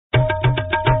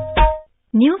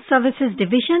News Services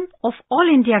Division of All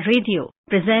India Radio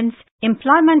presents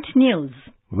Employment News.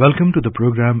 Welcome to the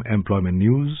program Employment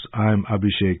News. I am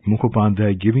Abhishek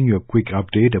Mukhopadhyay giving you a quick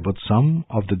update about some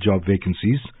of the job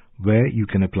vacancies where you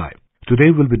can apply.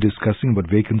 Today we'll be discussing about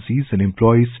vacancies in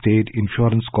Employees State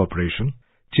Insurance Corporation,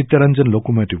 Chittaranjan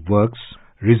Locomotive Works,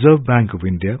 Reserve Bank of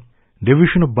India,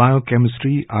 Division of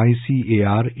Biochemistry,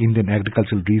 ICAR, Indian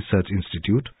Agricultural Research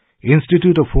Institute,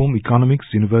 Institute of Home Economics,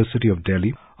 University of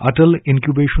Delhi, Atal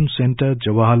Incubation Center,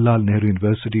 Jawaharlal Nehru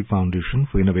University Foundation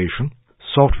for Innovation,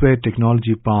 Software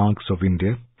Technology Parks of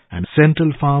India, and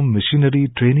Central Farm Machinery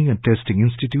Training and Testing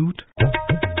Institute.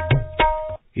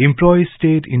 Employees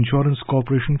State Insurance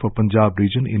Corporation for Punjab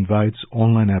region invites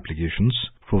online applications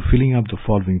for filling up the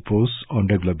following posts on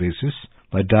regular basis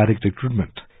by direct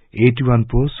recruitment. 81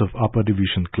 posts of Upper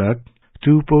Division Clerk,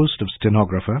 2 posts of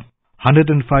Stenographer,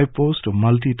 105 posts of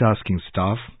multitasking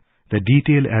staff. The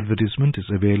detailed advertisement is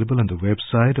available on the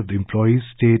website of the Employees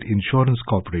State Insurance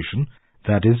Corporation,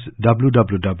 that is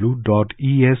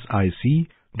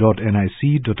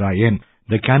www.esic.nic.in.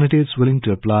 The candidates willing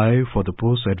to apply for the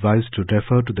post are advised to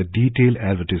refer to the detailed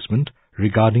advertisement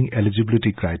regarding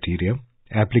eligibility criteria,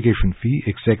 application fee,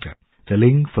 etc. The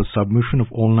link for submission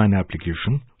of online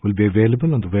application will be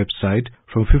available on the website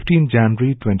from 15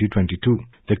 January 2022.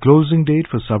 The closing date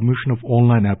for submission of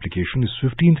online application is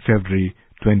 15th February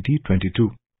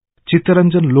 2022.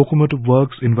 Chittaranjan Locomotive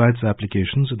Works invites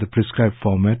applications in the prescribed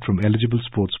format from eligible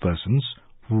sportspersons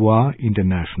who are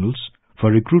internationals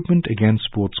for recruitment against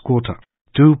sports quota.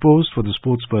 2 posts for the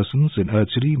sportspersons in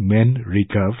archery, men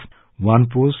recurve, 1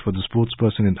 post for the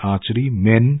sportsperson in archery,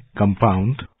 men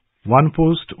compound, 1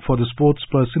 post for the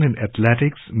sportsperson in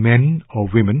athletics, men or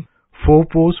women, 4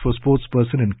 posts for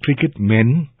sportsperson in cricket,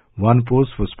 men, 1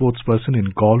 post for sportsperson in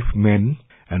golf, men,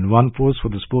 and 1 post for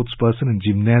the sportsperson in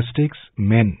gymnastics,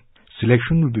 men.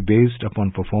 Selection will be based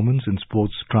upon performance in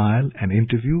sports trial and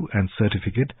interview and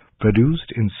certificate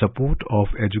produced in support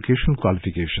of educational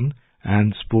qualification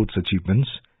and sports achievements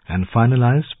and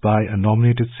finalized by a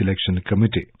nominated selection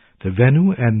committee. The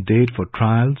venue and date for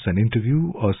trials and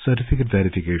interview or certificate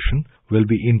verification will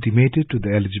be intimated to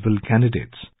the eligible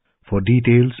candidates. For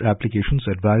details, applications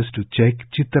are advised to check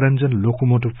Chittaranjan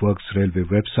Locomotive Works Railway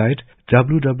website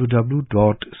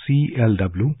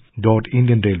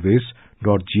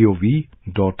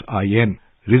www.clw.indianrailways.gov.in.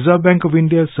 Reserve Bank of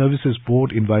India Services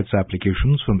Board invites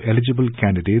applications from eligible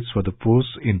candidates for the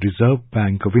posts in Reserve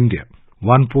Bank of India.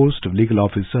 1 post of Legal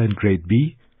Officer in Grade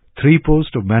B, 3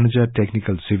 posts of Manager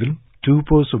Technical Civil, 2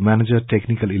 posts of Manager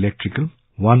Technical Electrical,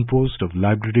 1 post of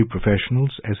Library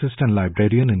Professionals Assistant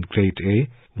Librarian in Grade A,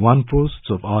 1 post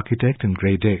of Architect in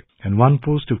Grade A, and 1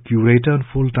 post of Curator on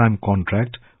full-time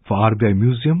contract for RBI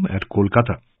Museum at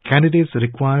Kolkata. Candidates are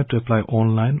required to apply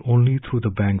online only through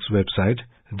the bank's website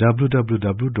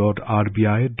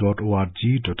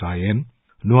www.rbi.org.in.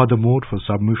 No other mode for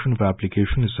submission of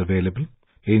application is available.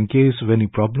 In case of any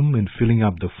problem in filling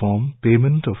up the form,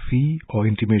 payment of fee or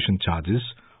intimation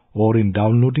charges, or in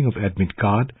downloading of admit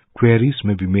card, queries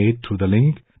may be made through the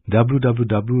link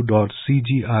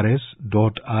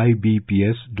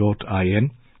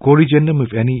www.cgrs.ibps.in. Corrigendum,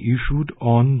 if any, issued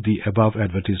on the above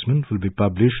advertisement will be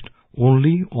published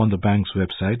only on the bank's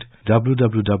website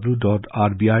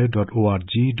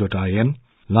www.rbi.org.in.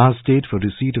 Last date for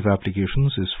receipt of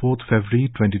applications is 4th February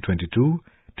 2022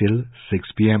 till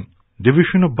 6 p.m.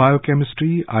 Division of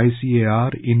Biochemistry,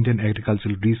 ICAR, Indian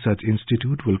Agricultural Research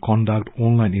Institute will conduct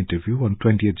online interview on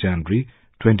 20th January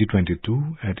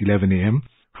 2022 at 11 a.m.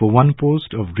 for 1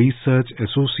 post of Research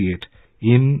Associate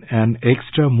in an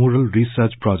Extramural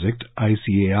Research Project,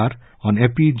 ICAR, on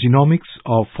epigenomics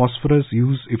of phosphorus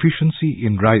use efficiency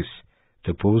in rice.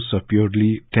 The posts are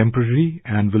purely temporary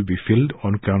and will be filled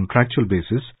on contractual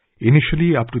basis,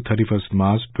 initially up to 31st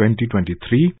March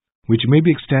 2023, which may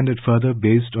be extended further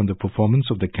based on the performance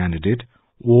of the candidate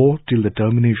or till the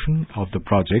termination of the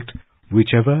project,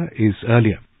 whichever is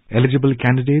earlier. Eligible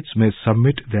candidates may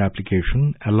submit their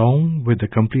application along with the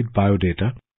complete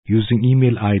biodata using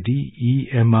email ID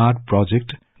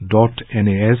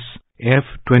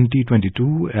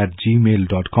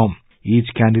emrproject.nasf2022@gmail.com.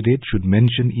 Each candidate should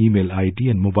mention email ID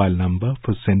and mobile number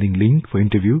for sending link for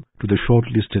interview to the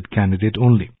shortlisted candidate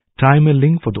only. Time and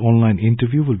link for the online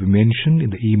interview will be mentioned in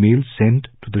the email sent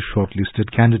to the shortlisted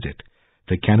candidate.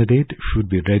 The candidate should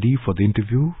be ready for the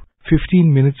interview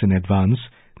 15 minutes in advance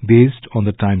based on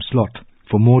the time slot.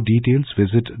 For more details,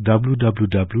 visit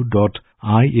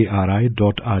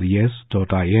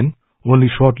www.iari.res.in. Only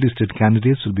shortlisted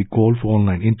candidates will be called for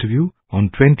online interview on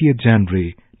 20th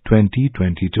January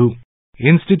 2022.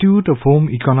 Institute of Home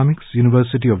Economics,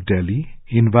 University of Delhi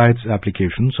invites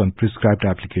applications on prescribed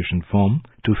application form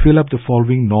to fill up the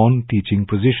following non-teaching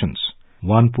positions: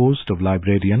 1 post of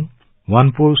librarian,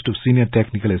 1 post of senior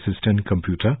technical assistant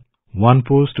computer, 1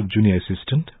 post of junior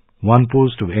assistant, 1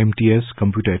 post of MTS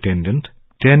computer attendant,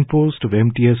 10 posts of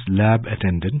MTS lab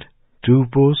attendant, 2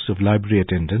 posts of library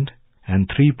attendant, and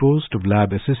 3 posts of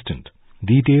lab assistant.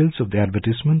 Details of the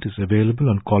advertisement is available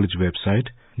on college website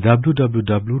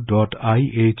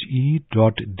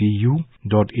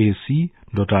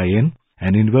www.ihe.du.ac.in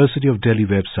and University of Delhi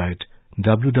website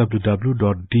www.du.ac.in.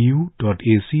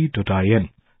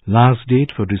 Last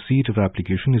date for receipt of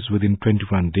application is within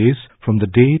 21 days from the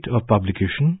date of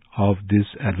publication of this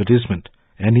advertisement.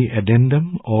 Any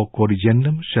addendum or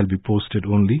corrigendum shall be posted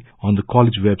only on the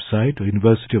college website or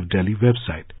University of Delhi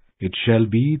website. It shall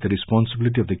be the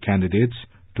responsibility of the candidates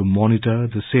to monitor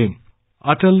the same.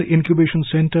 Atal Incubation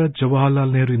Center,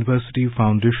 Jawaharlal Nehru University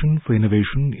Foundation for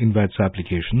Innovation invites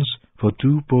applications for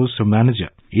 2 posts of manager.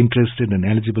 Interested and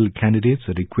eligible candidates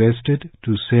are requested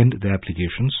to send their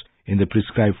applications in the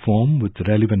prescribed form with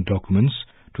relevant documents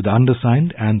to the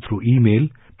undersigned and through email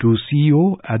to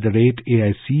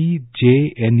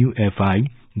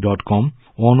ceo@aicjnufi.com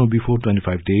on or before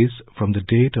 25 days from the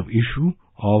date of issue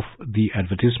of the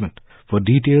advertisement. For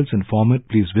details and format,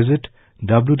 please visit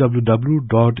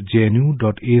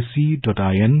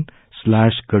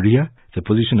www.jnu.ac.in/career. The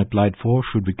position applied for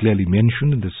should be clearly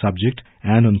mentioned in the subject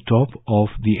and on top of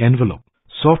the envelope.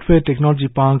 Software Technology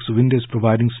Parks of India is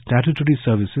providing statutory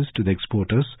services to the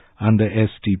exporters under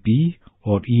STP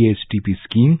or EHTP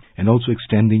scheme and also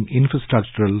extending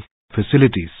infrastructural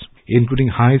facilities, including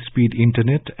high-speed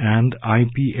internet and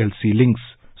IPLC links.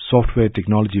 Software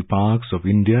Technology Parks of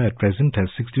India at present has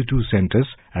 62 centers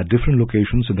at different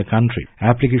locations in the country.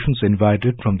 Applications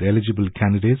invited from the eligible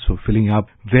candidates for filling up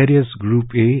various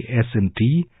Group A,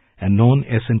 S&T and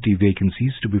non-S&T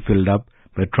vacancies to be filled up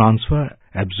by transfer,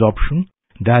 absorption,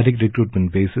 direct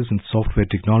recruitment basis in Software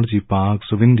Technology Parks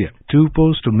of India. 2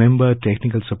 posts of member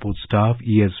technical support staff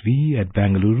ESV at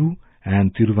Bangalore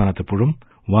and Thiruvananthapuram.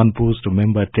 1 post of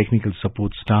member technical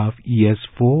support staff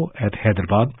ES4 at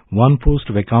Hyderabad. 1 post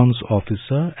of accounts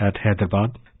officer at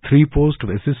Hyderabad. 3 posts of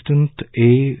assistant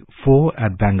A4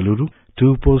 at Bangalore.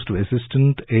 2 posts of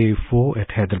assistant A4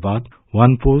 at Hyderabad.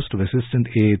 1 post of assistant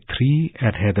A3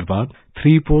 at Hyderabad.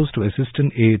 3 posts of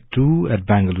assistant A2 at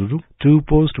Bangalore. 2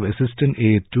 posts of assistant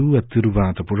A2 at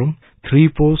Thiruvananthapuram. 3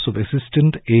 posts of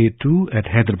assistant A2 at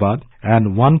Hyderabad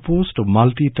and 1 post of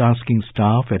multitasking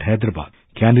staff at Hyderabad.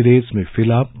 Candidates may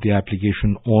fill up the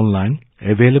application online,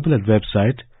 available at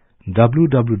website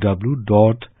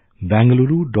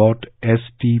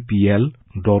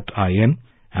www.bangalore.stpl.in.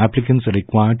 Applicants are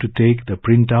required to take the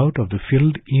printout of the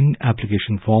filled-in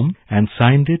application form and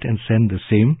signed it and send the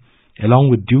same, along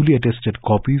with duly attested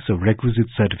copies of requisite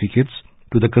certificates,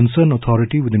 to the concerned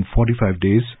authority within 45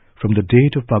 days from the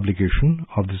date of publication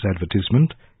of this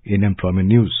advertisement in Employment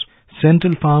News.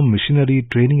 Central Farm Machinery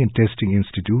Training and Testing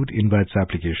Institute invites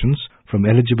applications from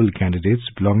eligible candidates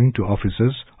belonging to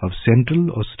officers of central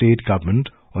or state government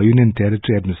or union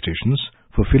territory administrations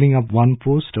for filling up 1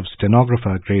 post of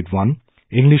stenographer grade 1,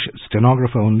 English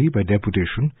stenographer only by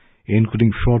deputation,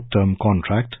 including short-term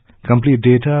contract. Complete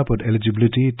data about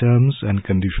eligibility, terms and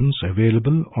conditions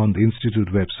available on the Institute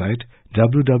website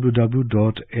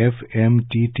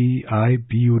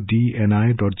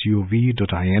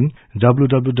www.fmttibudni.gov.in,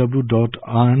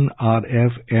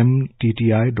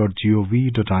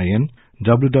 www.nrfmtti.gov.in,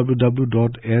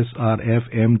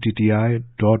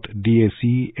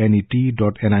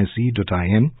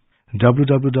 www.srfmtti.dacnet.nic.in,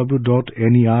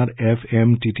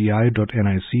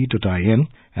 www.nerfmtti.nic.in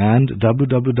and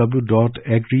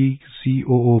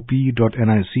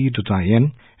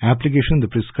www.agricoop.nic.in. Application in the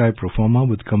prescribed proforma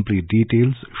with complete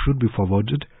details should be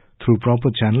forwarded through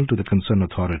proper channel to the concerned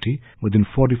authority within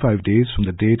 45 days from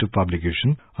the date of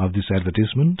publication of this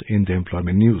advertisement in the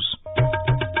Employment News.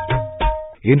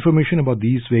 Information about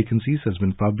these vacancies has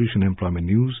been published in Employment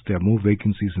News. There are more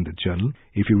vacancies in the journal.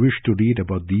 If you wish to read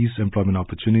about these employment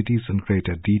opportunities in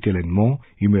greater detail and more,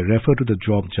 you may refer to the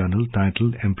job journal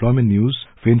titled Employment News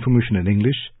for information in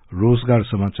English, Rozgar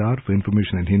Samachar for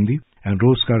information in Hindi, and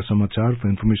Rozgar Samachar for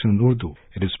information in Urdu.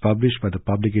 It is published by the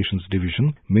Publications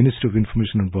Division, Ministry of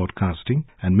Information and Broadcasting,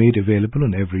 and made available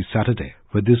on every Saturday.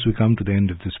 With this, we come to the end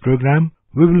of this program.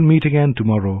 We will meet again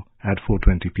tomorrow at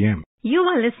 4:20 p.m. You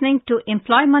are listening to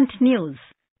Employment News.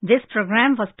 This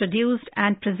program was produced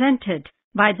and presented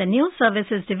by the News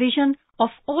Services Division of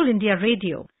All India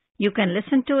Radio. You can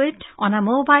listen to it on our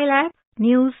mobile app,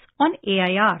 News on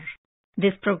AIR.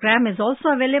 This program is also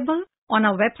available on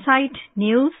our website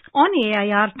news on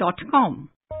air.com.